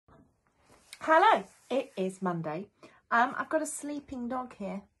Hello, it is Monday. I've got a sleeping dog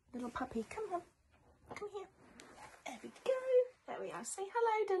here, little puppy. Come on, come here. There we go. There we are. Say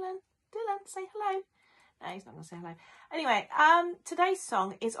hello, Dylan. Dylan, say hello. No, he's not going to say hello. Anyway, today's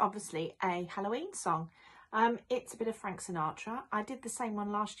song is obviously a Halloween song. It's a bit of Frank Sinatra. I did the same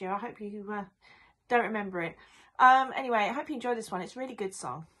one last year. I hope you don't remember it. Anyway, I hope you enjoy this one. It's a really good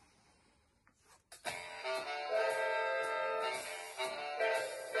song.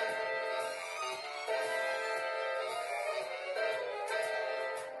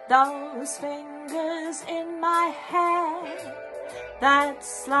 Those fingers in my hair, that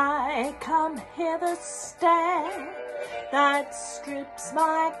sly come hither stare, that strips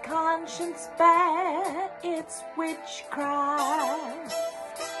my conscience bare, it's witchcraft.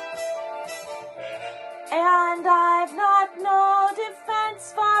 And I've not no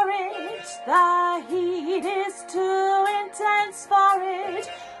defense for it, the heat is too intense for it.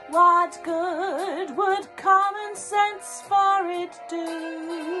 What good would common sense for it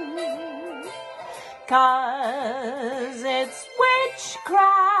do? 'Cause it's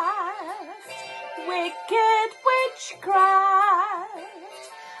witchcraft, wicked witchcraft.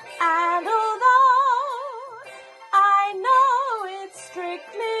 And although I know it's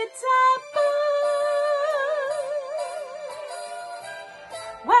strictly taboo,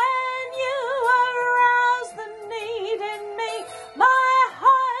 when you arouse the need in me, my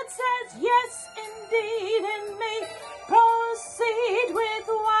heart says yes indeed in me. Proceed with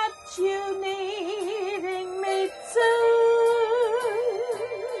what you needing me to.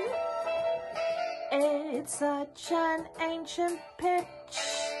 It's such an ancient pitch,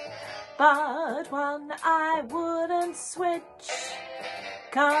 but one I wouldn't switch,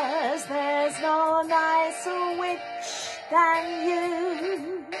 'cause there's no nicer witch than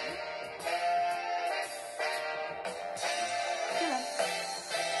you.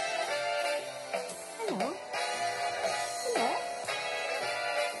 Hello. Hello.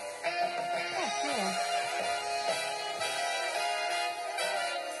 Oh, hello.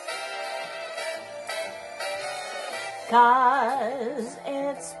 'Cause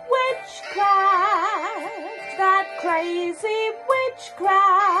it's witchcraft, that crazy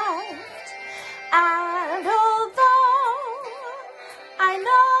witchcraft. And although I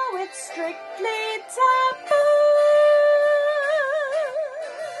know it's strictly taboo,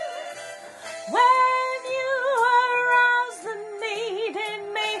 when you arouse the need in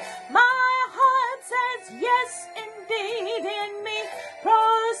me, my heart says yes indeed in me.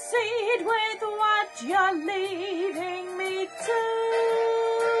 Proceed with what you're leading me to.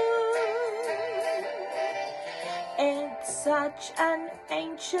 It's such an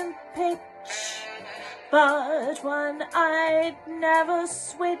ancient pitch, but one I'd never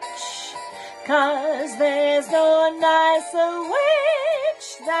switch, 'cause there's no nicer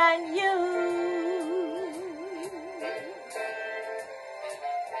witch than you.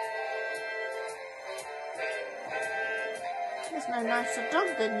 There's no nicer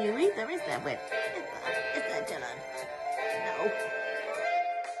dog than you either, is there, Wit? Is there, Dylan?